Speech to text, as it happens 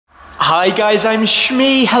Hi guys, I'm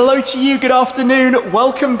Shmi. Hello to you, good afternoon.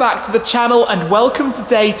 Welcome back to the channel and welcome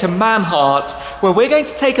today to Manhart, where we're going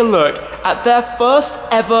to take a look at their first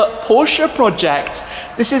ever Porsche project.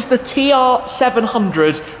 This is the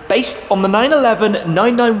TR700, based on the 911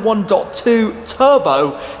 991.2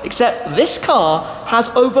 Turbo, except this car has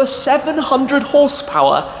over 700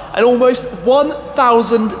 horsepower and almost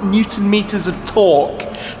 1,000 Newton meters of torque.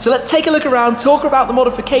 So let's take a look around, talk about the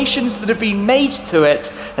modifications that have been made to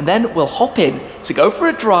it, and then we'll hop in to go for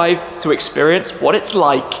a drive to experience what it's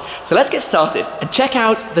like. So let's get started and check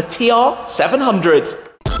out the TR700.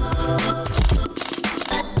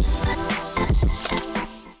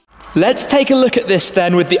 Let's take a look at this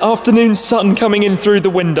then, with the afternoon sun coming in through the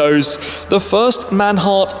windows. The first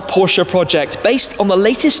Manhart Porsche project, based on the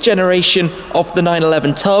latest generation of the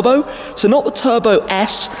 911 Turbo. So not the Turbo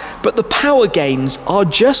S, but the power gains are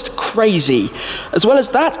just crazy. As well as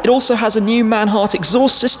that, it also has a new Manhart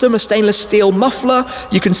exhaust system, a stainless steel muffler.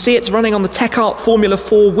 You can see it's running on the TechArt Formula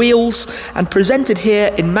IV wheels and presented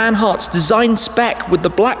here in Manhart's design spec with the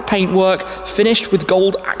black paintwork finished with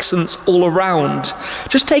gold accents all around.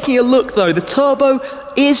 Just taking a look though, the Turbo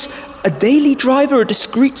is a daily driver, a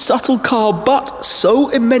discreet, subtle car, but so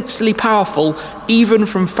immensely powerful, even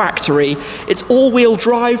from factory. It's all-wheel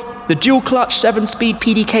drive, the dual-clutch 7-speed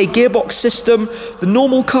PDK gearbox system. The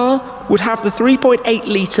normal car would have the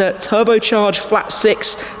 3.8-litre turbocharged flat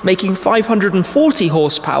 6, making 540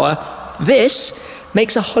 horsepower. This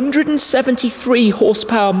makes 173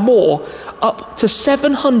 horsepower more, up to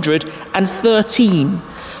 713.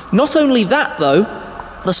 Not only that though,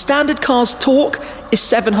 the standard car's torque is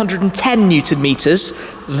 710 Newton meters.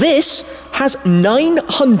 This has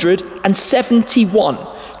 971,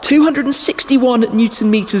 261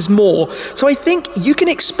 Newton meters more. So I think you can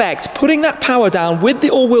expect, putting that power down with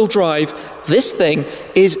the all-wheel drive, this thing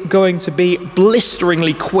is going to be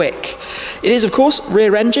blisteringly quick. It is, of course,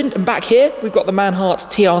 rear-engined, and back here we've got the Manhart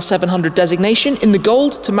TR700 designation in the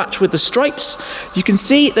gold to match with the stripes. You can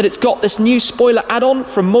see that it's got this new spoiler add-on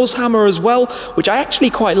from Moshammer as well, which I actually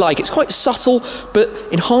quite like. It's quite subtle, but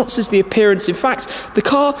enhances the appearance. In fact, the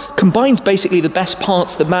car combines basically the best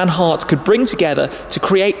parts that Manhart could bring together to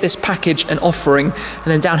create this package and offering. And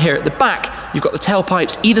then down here at the back, you've got the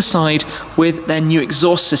tailpipes either side with their new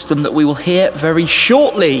exhaust system that we will hear very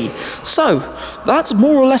shortly. So that's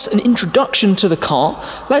more or less an introduction to the car.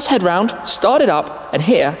 Let's head round, start it up, and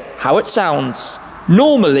hear how it sounds.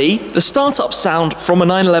 Normally, the startup sound from a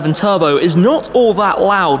 911 Turbo is not all that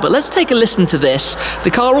loud, but let's take a listen to this. The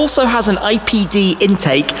car also has an IPD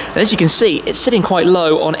intake, and as you can see, it's sitting quite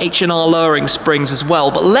low on H&R Lowering Springs as well.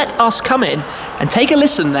 But let us come in and take a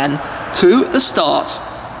listen then to the start.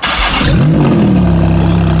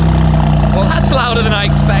 Well, that's louder than I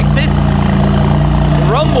expected.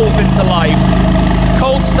 Rumbles into life.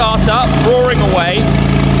 Cold start up, roaring away.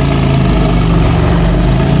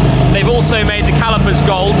 They've also made the calipers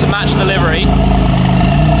gold to match the livery.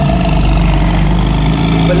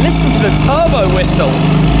 But listen to the turbo whistle.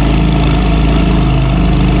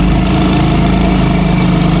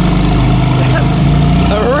 That's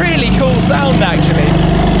a really cool sound actually.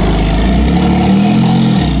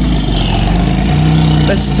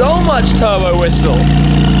 There's so much turbo whistle.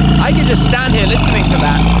 I could just stand here listening to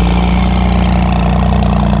that.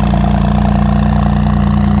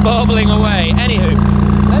 Bubbling away. Anywho,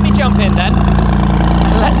 let me jump in then.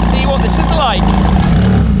 And let's see what this is like.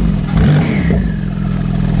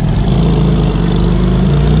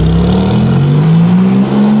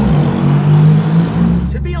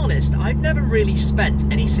 To be honest, I've never really spent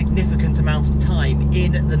any significant amount of time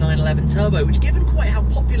in the 911 Turbo, which, given quite how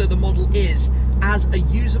popular the model is as a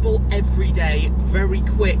usable, everyday, very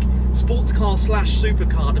quick sports car slash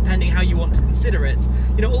supercar, depending how you want to consider it.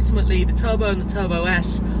 You know, ultimately the Turbo and the Turbo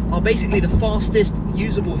S are basically the fastest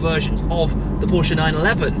usable versions of the Porsche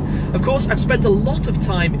 911. Of course, I've spent a lot of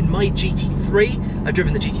time in my GT3. I've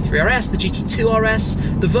driven the GT3 RS, the GT2 RS,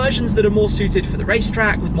 the versions that are more suited for the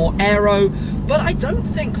racetrack with more aero, but I don't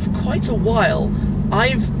think for quite a while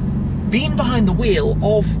I've been behind the wheel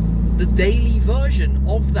of the daily version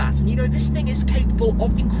of that. And you know, this thing is capable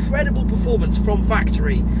of incredible performance from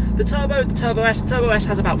factory. The Turbo S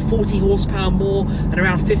has about 40 horsepower more and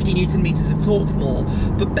around 50 Newton meters of torque more,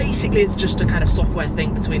 but basically it's just a kind of software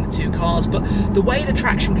thing between the two cars. But the way the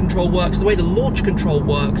traction control works, the way the launch control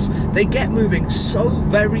works, they get moving so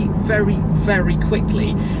very, very, very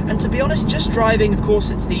quickly. And to be honest, just driving, of course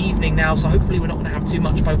it's the evening now, so hopefully we're not going to have too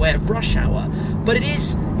much by way of rush hour, but it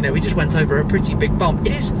is you know, we just went over a pretty big bump.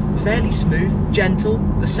 It is fairly smooth, gentle,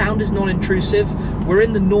 the sound is non-intrusive. We're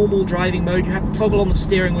in the normal driving mode. You have to toggle on the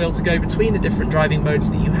steering wheel to go between the different driving modes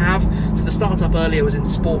that you have. So the startup earlier was in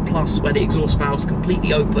Sport Plus, where the exhaust valve's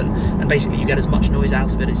completely open and basically you get as much noise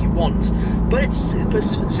out of it as you want. But it's super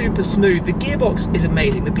smooth. The gearbox is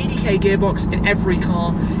amazing. The PDK gearbox in every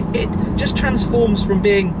car, it just transforms from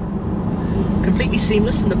being completely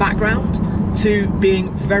seamless in the background to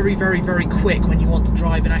being very quick when you want to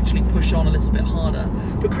drive and actually push on a little bit harder.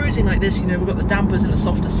 But cruising like this, you know, we've got the dampers in a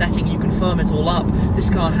softer setting, you can firm it all up. This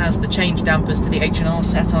car has the change dampers to the H&R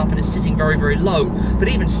setup and it's sitting very low, but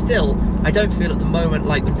even still, I don't feel at the moment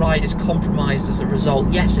like the ride is compromised as a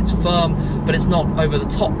result. Yes, it's firm, but it's not over the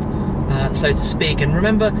top, so to speak. And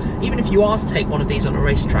remember, even if you are to take one of these on a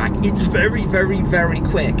racetrack, it's very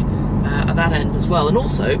quick at that end as well. And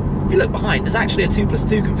also, if you look behind, there's actually a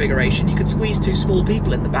 2+2 configuration. You could squeeze 2 small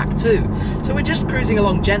people in the back too. So we're just cruising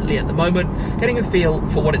along gently at the moment, getting a feel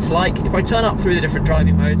for what it's like. If I turn up through the different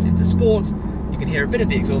driving modes into Sport, you can hear a bit of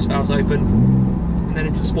the exhaust valves open, and then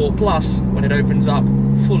into Sport Plus, when it opens up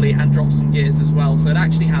fully and drops some gears as well. So it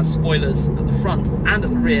actually has spoilers at the front and at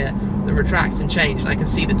the rear that retract and change, and I can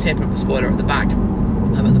see the tip of the spoiler at the back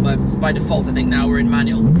at the moment. By default, I think now we're in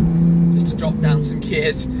manual. Just to drop down some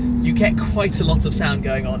gears, you get quite a lot of sound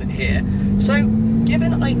going on in here. So,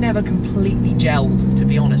 given I never completely gelled, to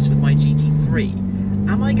be honest, with my GT3,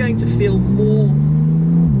 am I going to feel more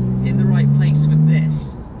in the right place with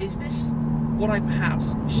this? Is this what I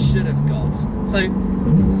perhaps should have got? So,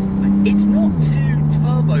 it's not too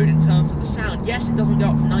turboed in terms of the sound. Yes, it doesn't go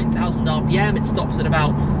up to 9,000 RPM, it stops at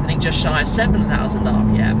about, I think, just shy of 7,000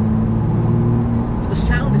 RPM. The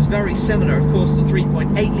sound is very similar, of course, to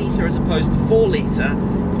 3.8 litre as opposed to 4 litre.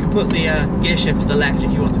 You can put the gear shift to the left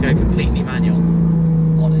if you want to go completely manual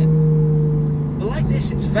on it. But like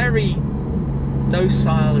this, it's very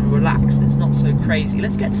docile and relaxed. It's not so crazy.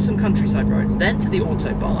 Let's get to some countryside roads, then to the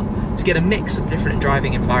Autobahn, to get a mix of different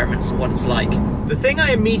driving environments and what it's like. The thing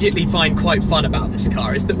I immediately find quite fun about this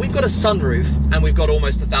car is that we've got a sunroof and we've got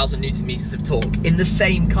almost 1,000 Newton meters of torque in the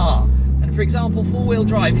same car. And for example, four-wheel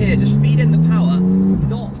drive here, just feed in the power,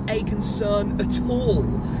 not a concern at all.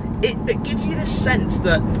 It gives you this sense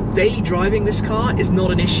that daily driving this car is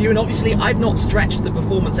not an issue, and obviously I've not stretched the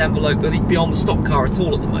performance envelope beyond the stock car at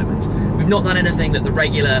all at the moment. We've not done anything that the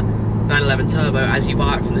regular 911 Turbo, as you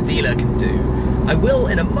buy it from the dealer, can do. I will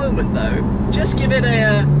in a moment though, just give it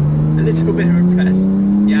a little bit of a press.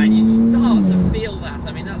 Yeah, and you start to feel that.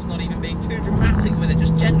 I mean, that's not even being too dramatic with it,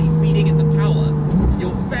 just gently feeding in the power.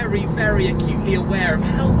 You're very acutely aware of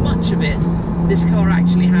how much of it this car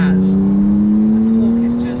actually has. The torque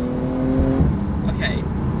is just... okay,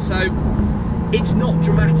 so it's not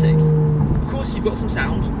dramatic. Of course you've got some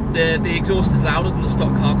sound. The exhaust is louder than the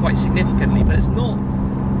stock car quite significantly, but it's not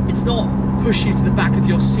push you to the back of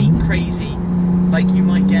your seat crazy like you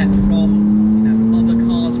might get from, you know, other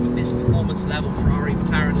cars with this performance level, Ferrari,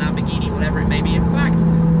 McLaren, Lamborghini, whatever it may be. In fact,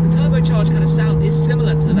 the turbocharged kind of sound is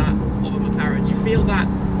similar to that of a McLaren. You feel that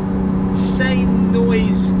same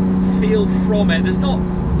noise feel from it. There's not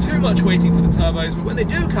too much waiting for the turbos, but when they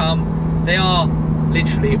do come, they are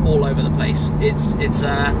literally all over the place. It's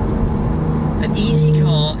an easy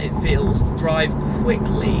car, it feels, to drive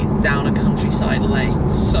quickly down a countryside lane.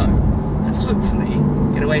 So let's hopefully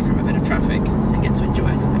get away from a bit of traffic and get to enjoy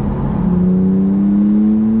it a bit.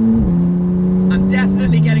 I'm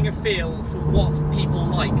definitely getting a feel for what people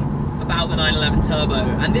like about the 911 Turbo,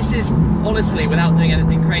 and this is honestly, without doing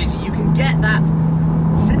anything crazy, you can get that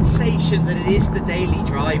sensation that it is the daily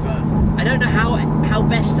driver. I don't know how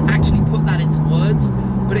best to actually put that into words,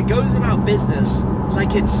 but it goes about business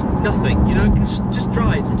like it's nothing, you know. It just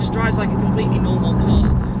drives like a completely normal car,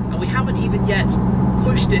 and we haven't even yet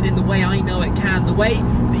pushed it in the way I know it can, the way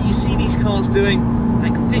that you see these cars doing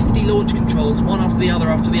like 50 launch controls, one after the other,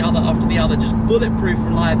 after the other, after the other, just bulletproof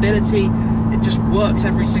reliability. It just works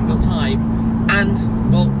every single time. And,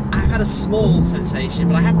 well, I've had a small sensation,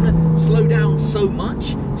 but I have to slow down so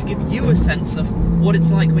much to give you a sense of what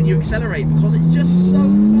it's like when you accelerate, because it's just so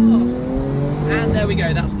fast. And there we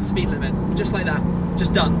go, that's the speed limit, just like that,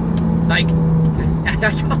 just done. Like,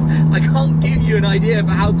 I can't give you an idea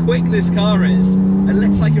for how quick this car is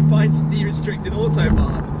unless I can find some de-restricted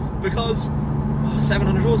Autobahn, because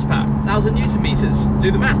 700 horsepower, 1,000 Newton meters,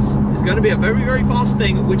 do the maths. It's going to be a very fast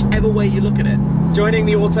thing, whichever way you look at it. Joining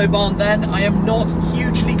the Autobahn then, I am not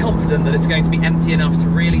hugely confident that it's going to be empty enough to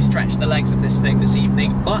really stretch the legs of this thing this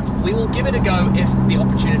evening, but we will give it a go if the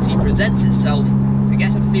opportunity presents itself to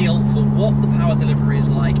get a feel for what the power delivery is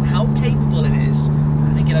like, how capable it is.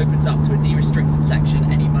 I think it opens up to a de-restricted section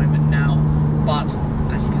any moment now, but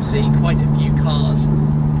as you can see, quite a few cars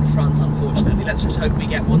front, unfortunately. Let's just hope we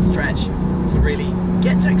get one stretch to really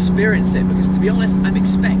get to experience it, because to be honest, I'm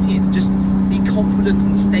expecting it to just be confident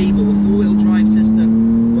and stable, a four-wheel drive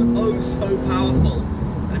system, but oh so powerful.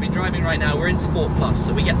 And I've been driving right now, we're in Sport Plus,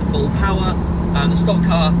 so we get the full power. The stock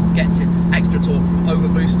car gets its extra torque from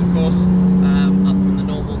overboost, of course, up from the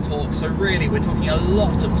normal torque. So really, we're talking a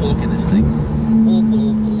lot of torque in this thing.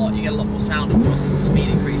 Awful lot. You get a lot more sound, of course, as the speed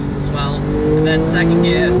increases as well. And then second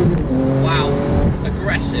gear, wow,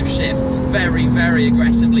 aggressive shifts, very, very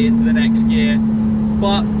aggressively into the next gear,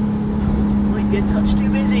 but might be a touch too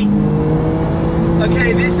busy.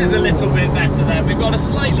 Okay, this is a little bit better then. We've got a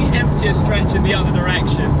slightly emptier stretch in the other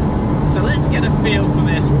direction. So let's get a feel for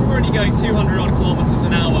this. We're already going 200 odd kilometers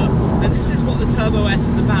an hour, and this is what the Turbo S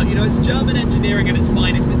is about. You know, it's German engineering at its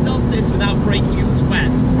finest. It does this without breaking a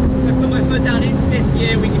sweat. If I put my foot down in fifth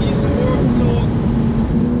gear, we can use some more of the torque.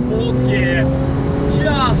 Fourth gear,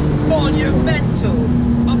 just monumental.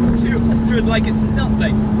 Up to 200 like it's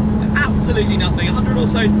nothing. Absolutely nothing. 100 or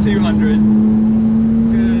so to 200.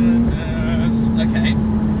 Goodness. Okay,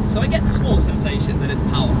 so I get the small sensation that it's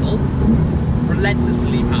powerful.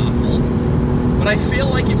 Relentlessly powerful, but I feel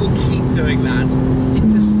like it will keep doing that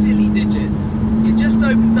into silly digits. It just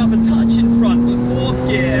opens up a touch in front with fourth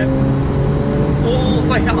gear, all the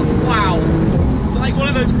way up. Wow, it's like one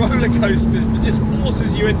of those roller coasters that just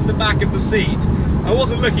forces you into the back of the seat. I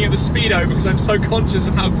wasn't looking at the speedo because I'm so conscious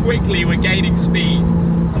of how quickly we're gaining speed.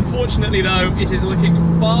 Unfortunately though, it is looking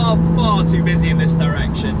far, far too busy in this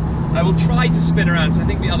direction. I will try to spin around because I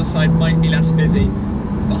think the other side might be less busy.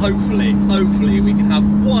 But hopefully we can have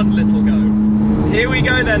one little go. Here we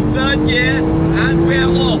go then, third gear, and we're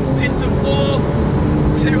off into fourth,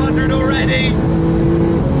 200 already.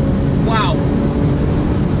 Wow,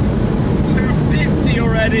 250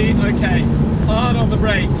 already, okay, hard on the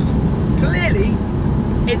brakes. Clearly,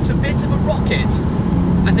 it's a bit of a rocket.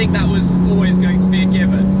 I think that was always going to be a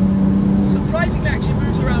given. Surprisingly, actually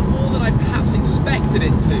moves around more than I perhaps expected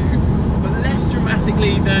it to, but less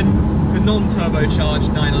dramatically than the non-turbocharged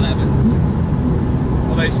 911s.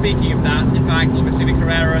 Although speaking of that, in fact, obviously the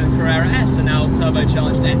Carrera and Carrera S are now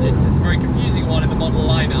turbocharged engines. It's a very confusing one in the model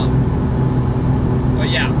lineup. But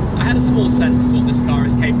yeah, I had a small sense of what this car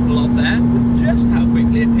is capable of there, with just how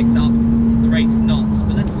quickly it picked up the rate of knots.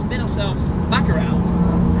 But let's spin ourselves back around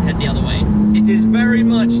and head the other way. It is very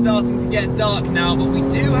much starting to get dark now, but we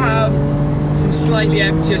do have some slightly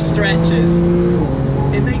emptier stretches.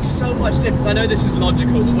 It makes so much difference. I know this is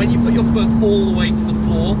logical, but when you put your foot all the way to the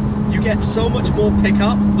floor, you get so much more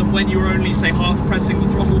pickup than when you're only, say, half pressing the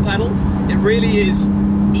throttle pedal. It really is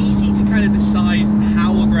easy to kind of decide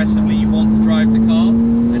how aggressively you want to drive the car.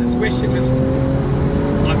 I just wish it was,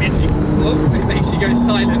 I mean, it makes you go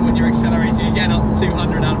silent when you're accelerating again up to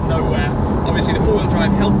 200 out of nowhere. Obviously the four-wheel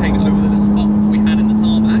drive helping over the little bump that we had in the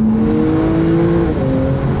tarmac.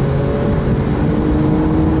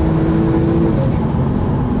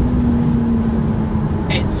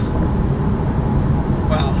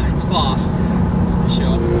 It's fast, that's for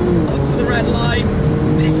sure. Up to the red line.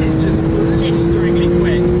 This is just blisteringly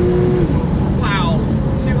quick. Wow,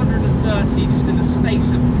 230 just in the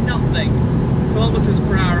space of nothing. Kilometers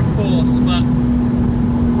per hour, of course, but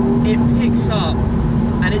it picks up,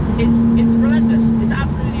 and it's relentless. It's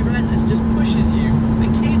absolutely relentless. Just pushes you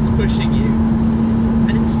and keeps pushing you,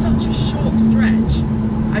 and in such a short stretch.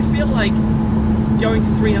 I feel like going to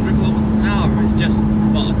 300 kilometers an hour is just,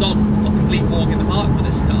 well, a doddle, a complete walk in the park for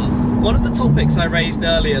this car. One of the topics I raised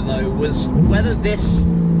earlier though was whether this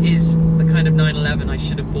is the kind of 911 I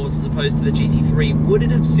should have bought as opposed to the GT3. Would it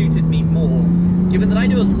have suited me more, given that I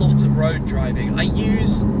do a lot of road driving? I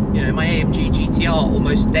use, you know, my AMG GTR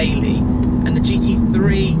almost daily, and the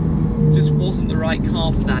GT3 just wasn't the right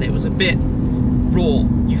car for that. It was a bit raw.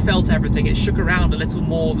 You felt everything. It shook around a little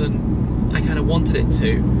more than I kind of wanted it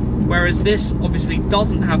to. Whereas this obviously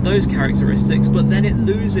doesn't have those characteristics, but then it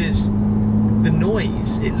loses the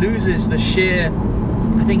noise. It loses the sheer,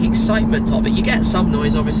 I think, excitement of it. You get some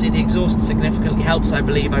noise, obviously. The exhaust significantly helps, I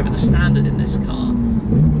believe, over the standard in this car.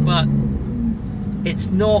 But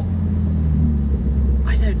it's not,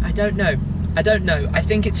 I don't know. I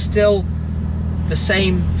think it's still the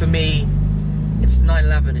same for me. It's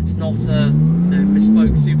 911. It's not a, you know,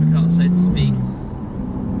 bespoke supercar, so to speak.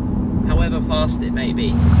 However fast it may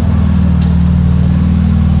be.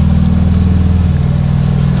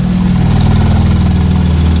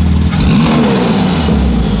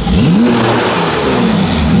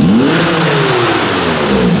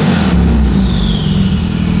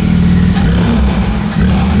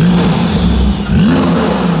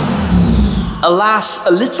 Alas, alas,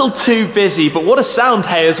 a little too busy, but what a sound,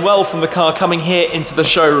 hey, as well from the car coming here into the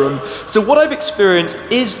showroom. So what I've experienced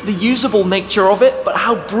is the usable nature of it, but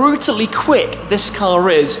how brutally quick this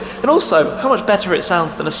car is, and also how much better it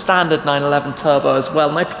sounds than a standard 911 turbo as well.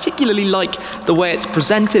 And I particularly like the way it's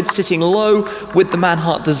presented, sitting low with the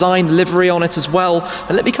Manhart design livery on it as well.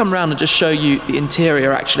 And let me come around and just show you the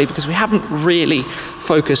interior actually, because we haven't really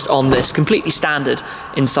focused on this. Completely standard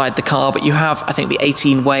inside the car, but you have, I think, the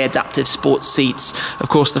 18-way adaptive sports seats. Of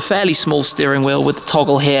course, the fairly small steering wheel with the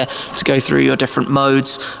toggle here to go through your different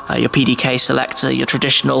modes, your PDK selector, your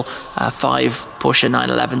traditional 5 Porsche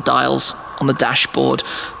 911 dials on the dashboard.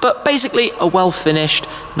 But basically a well-finished,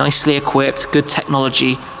 nicely equipped, good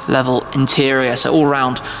technology level interior. So all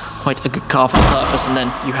round, quite a good car for the purpose. And then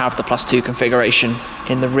you have the +2 configuration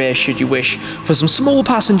in the rear should you wish for some small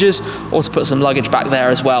passengers, or to put some luggage back there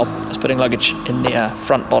as well as putting luggage in the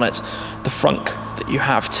front bonnet, the frunk that you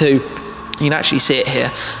have too. You can actually see it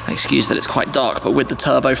here, excuse that it's quite dark, but with the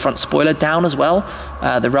turbo front spoiler down as well,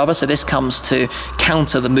 the rubber, so this comes to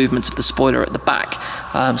counter the movement of the spoiler at the back,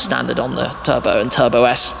 standard on the Turbo and Turbo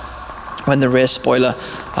S, when the rear spoiler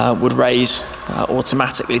would raise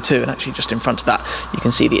automatically too. And actually just in front of that you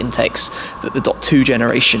can see the intakes that the .2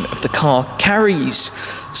 generation of the car carries.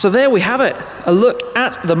 So there we have it, a look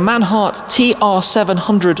at the Manhart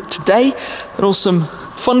TR700 today. An awesome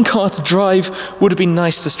fun car to drive. Would have been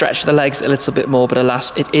nice to stretch the legs a little bit more, but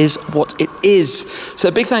alas, it is what it is.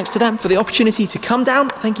 So big thanks to them for the opportunity to come down.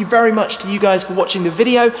 Thank you very much to you guys for watching the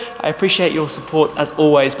video. I appreciate your support as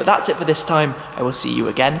always, but that's it for this time. I will see you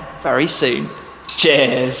again very soon.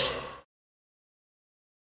 Cheers.